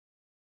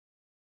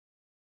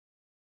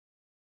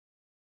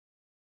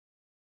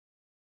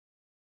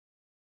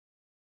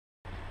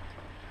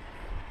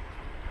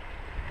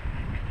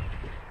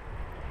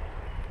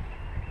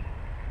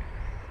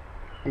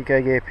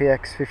Ecogear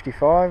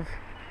Px55,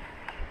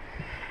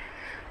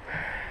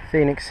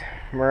 Phoenix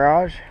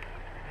Mirage.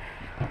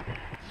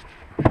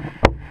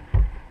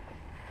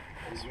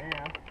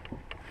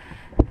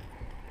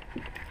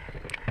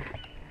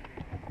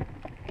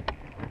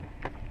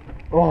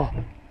 Oh,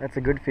 that's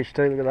a good fish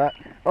too, look at that.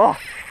 Oh!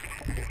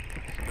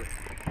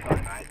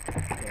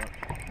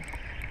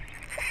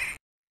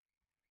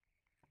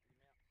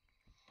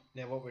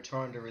 Now what we're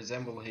trying to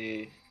resemble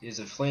here is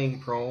a fleeing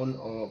prawn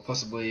or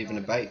possibly even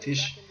a bait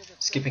fish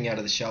skipping out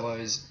of the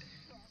shallows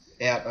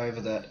out over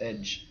that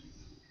edge.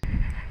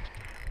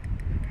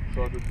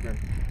 So good then.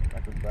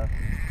 That's the best.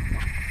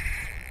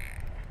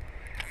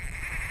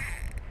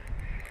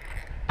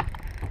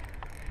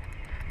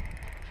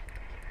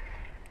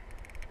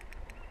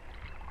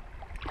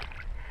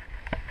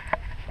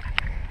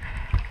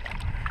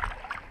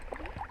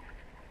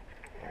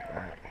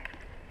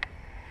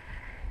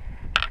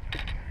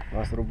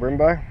 Nice little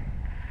brimbo.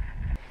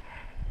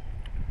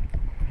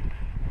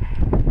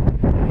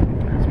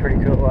 That's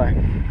pretty cool, eh?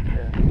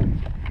 Yeah.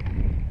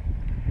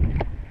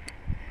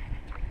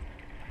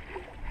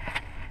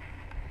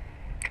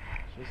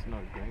 It's just no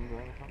green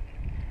going or something.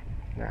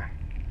 Nah.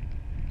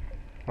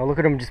 Oh, look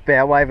at him just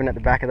bow waving at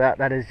the back of that.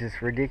 That is just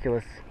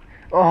ridiculous.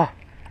 Oh!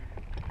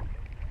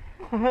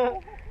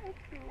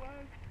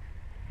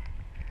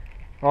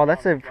 Oh,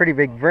 that's a pretty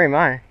big bream,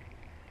 eh?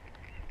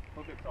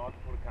 Look at size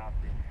for the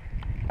casting.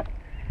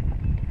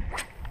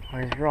 Oh,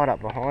 he's right up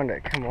behind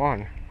it. Come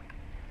on.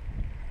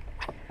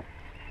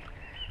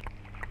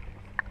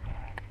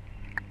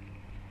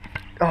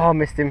 Oh,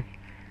 missed him.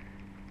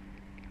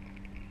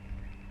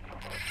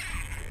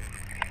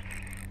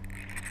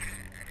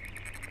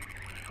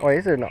 Oh,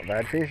 he's a not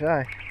bad fish,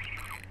 eh?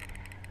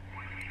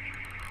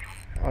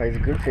 Oh, he's a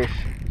good fish.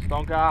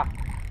 Stonker!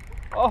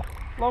 Oh,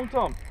 long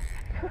tom!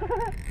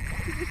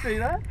 Did you see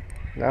that?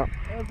 No.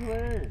 That's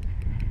hilarious.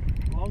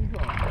 Long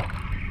tom.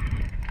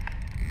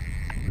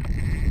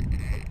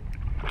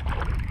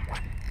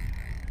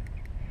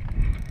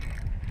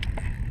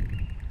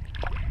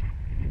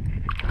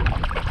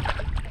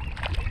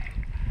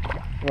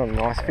 Oh,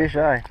 nice fish,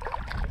 eh?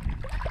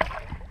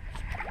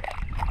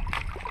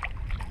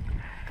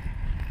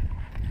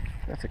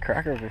 That's a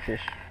cracker of a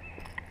fish.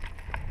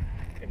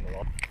 In the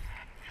rod.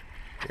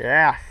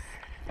 Yes!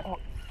 Oh,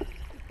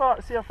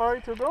 see how far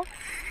he took off?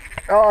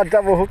 Oh,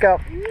 double hook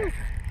up.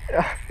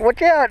 Oh,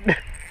 watch out!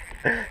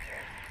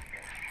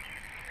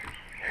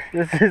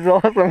 This is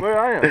awesome. Where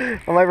are you?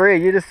 I'm over here.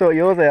 You just sort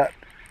yours out.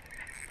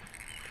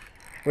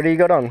 What do you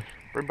got on?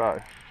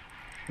 Ribbo.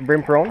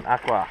 Brim prawn?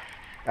 Aqua.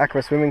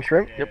 Aqua swimming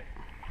shrimp? Yep.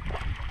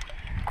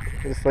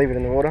 Just leave it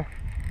in the water.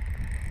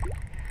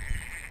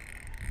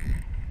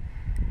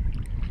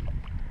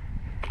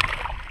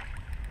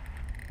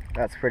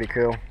 That's pretty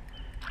cool.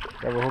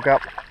 Double hook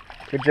up.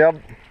 Good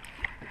job.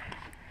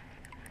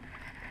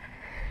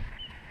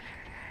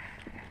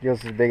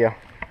 Yours is bigger.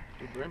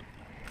 Good brim.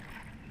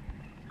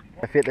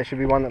 I fit there should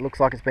be one that looks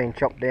like it's been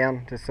chopped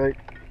down to suit.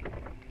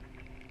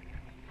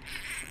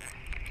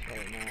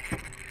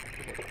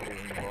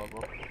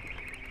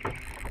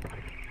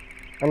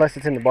 Unless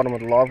it's in the bottom of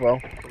the live well.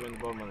 Probably in the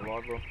bottom of the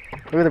live well.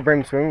 Look at the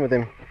brim swimming with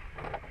him.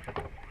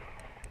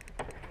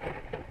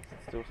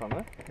 Still some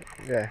there?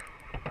 Yeah.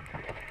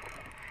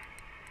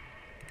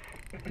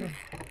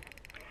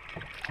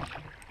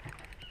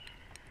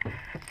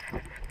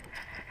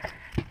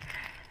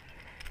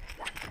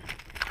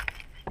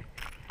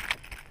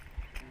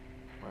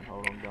 Won't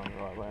hold on going the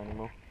right way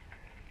anymore.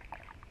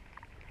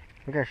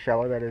 Look how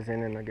shallow that is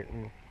in and they're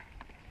getting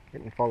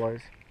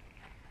follows.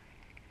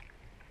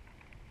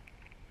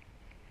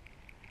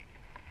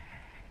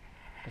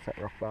 What's that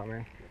rock bar,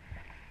 man?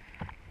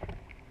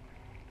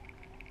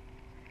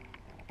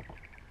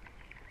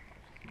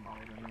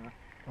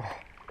 Oh.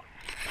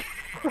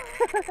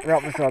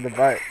 Right beside the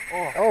boat.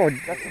 Oh,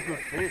 that's a good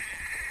fish.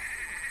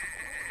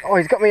 Oh,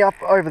 he's got me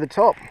up over the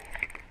top.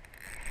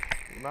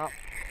 No.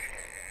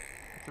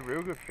 It's a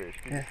real good fish.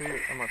 Did you see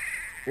it? How much?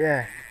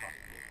 Yeah.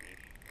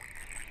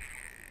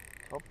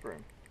 Top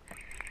brim.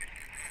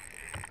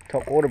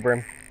 Top water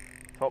brim.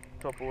 Top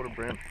water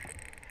brim.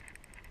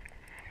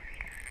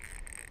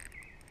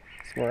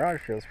 This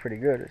Mirage feels pretty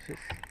good. It's just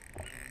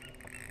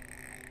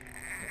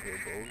Not real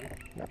ballsy.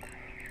 no.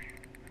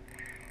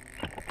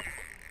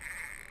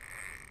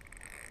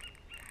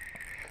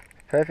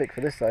 Perfect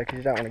for this though, because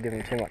you don't want to give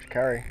him too much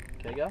curry.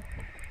 Can you go?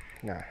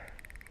 No.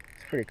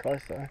 It's pretty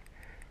close though.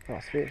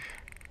 Nice fish.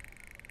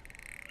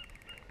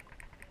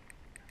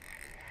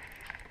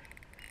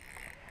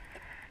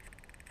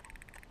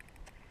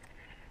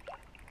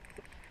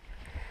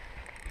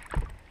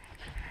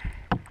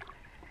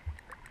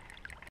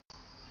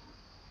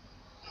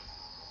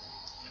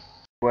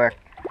 Work.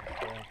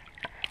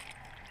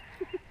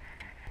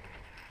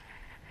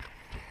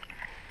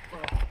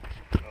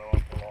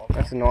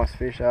 That's a nice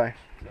fish, eh?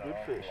 It's a good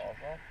fish.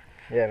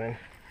 Yeah, man.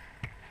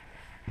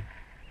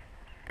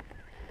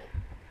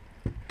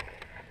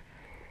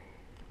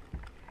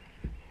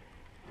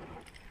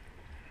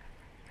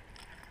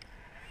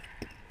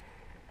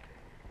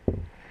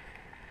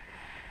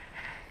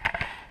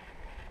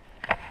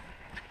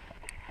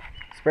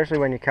 especially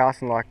when you're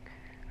casting like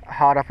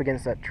hard up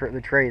against that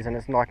the trees, and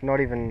it's like not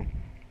even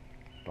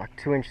like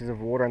 2 inches of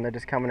water, and they're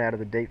just coming out of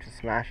the deep to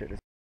smash it. It's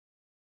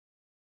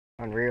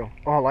unreal.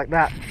 Oh, like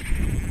that.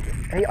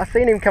 Hey, I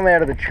seen him come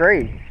out of the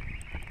tree,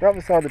 right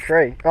beside the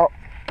tree. Oh.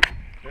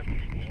 Yep.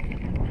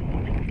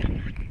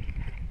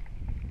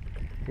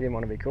 He didn't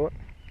want to be caught.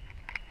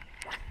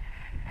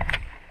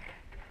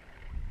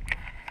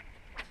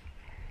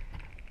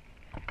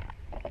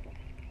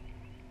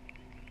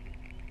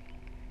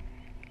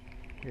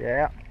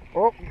 Yeah.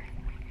 Oh.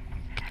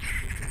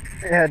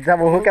 Yeah,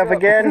 double hook up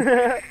again.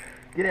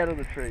 Get out of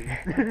the tree.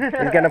 He's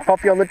going to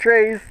pop you on the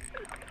trees.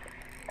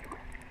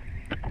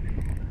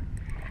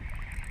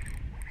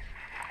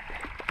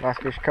 Nice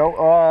fish, Cole.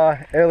 Oh,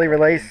 early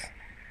release.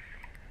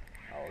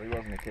 Oh, he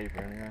wasn't a keeper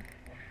anyway.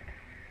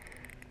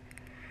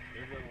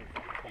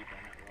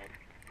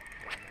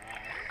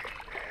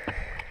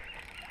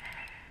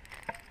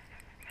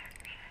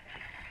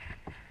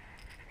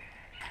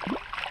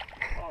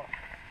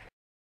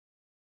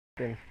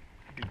 Been.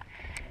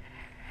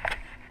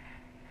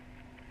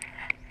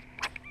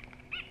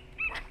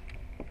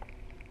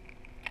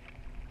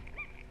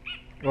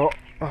 Oh,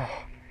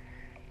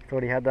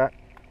 thought he had that.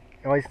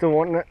 Oh, he's still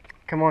wanting it.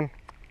 Come on.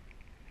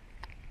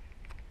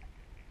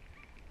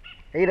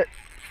 Eat it.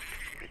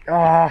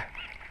 Ah.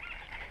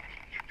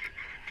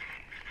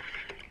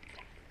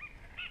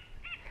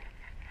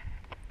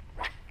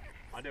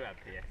 I do have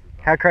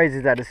PXs. How crazy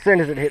is that? As soon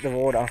as it hit the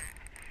water.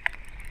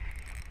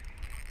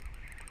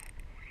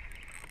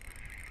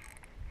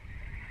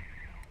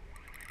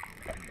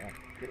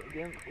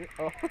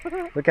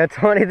 Look how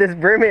tiny this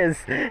bream is.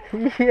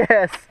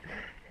 Yes.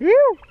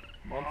 Phew.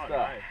 Monster. Oh,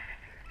 no.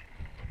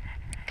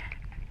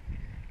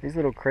 These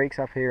little creeks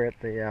up here at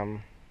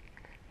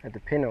the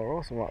pin are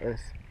awesome like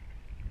this.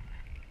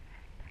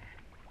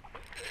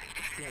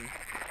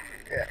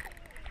 Yeah.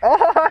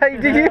 Oh,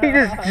 he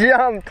just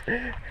jumped.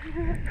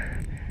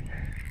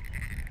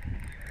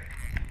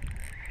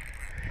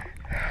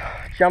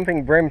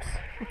 Jumping brims.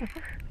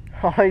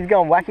 Oh, he's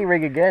going wacky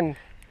rig again.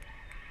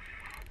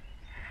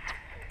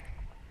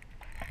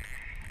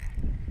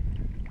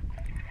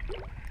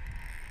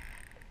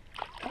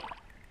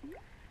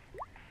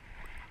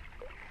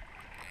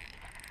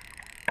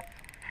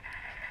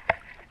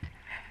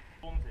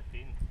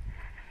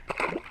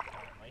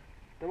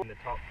 In the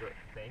top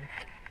thing.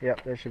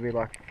 Yep, there should be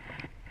like.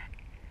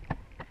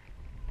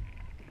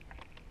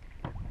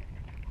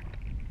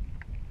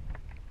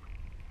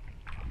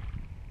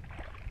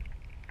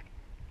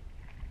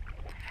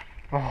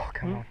 Oh,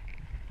 come on.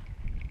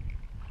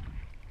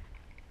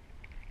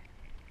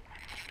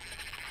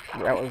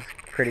 That was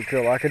pretty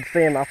cool. I could see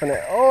him up in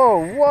it.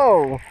 Oh,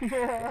 whoa! He's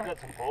got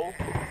some balls.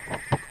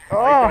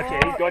 Oh,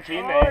 He's got you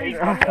in there. He's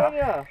got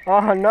you.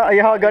 Oh no!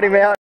 Yeah, I got him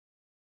out.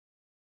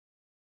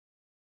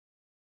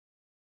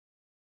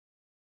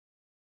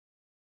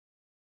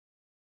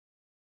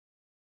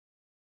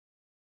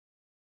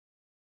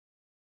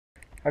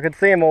 I could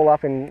see them all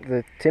up in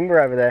the timber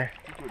over there.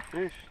 Good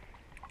fish.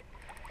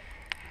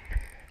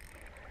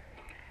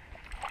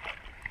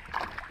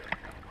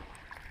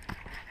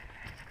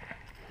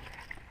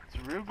 It's a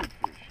real good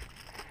fish.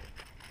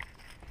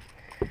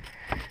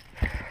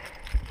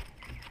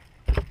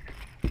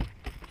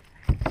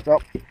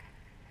 Stop.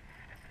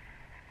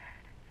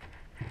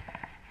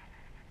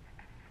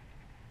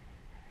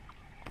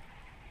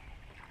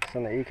 It's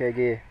on the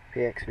Ecogear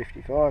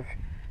Px55.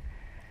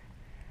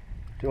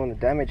 Doing the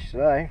damage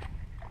today.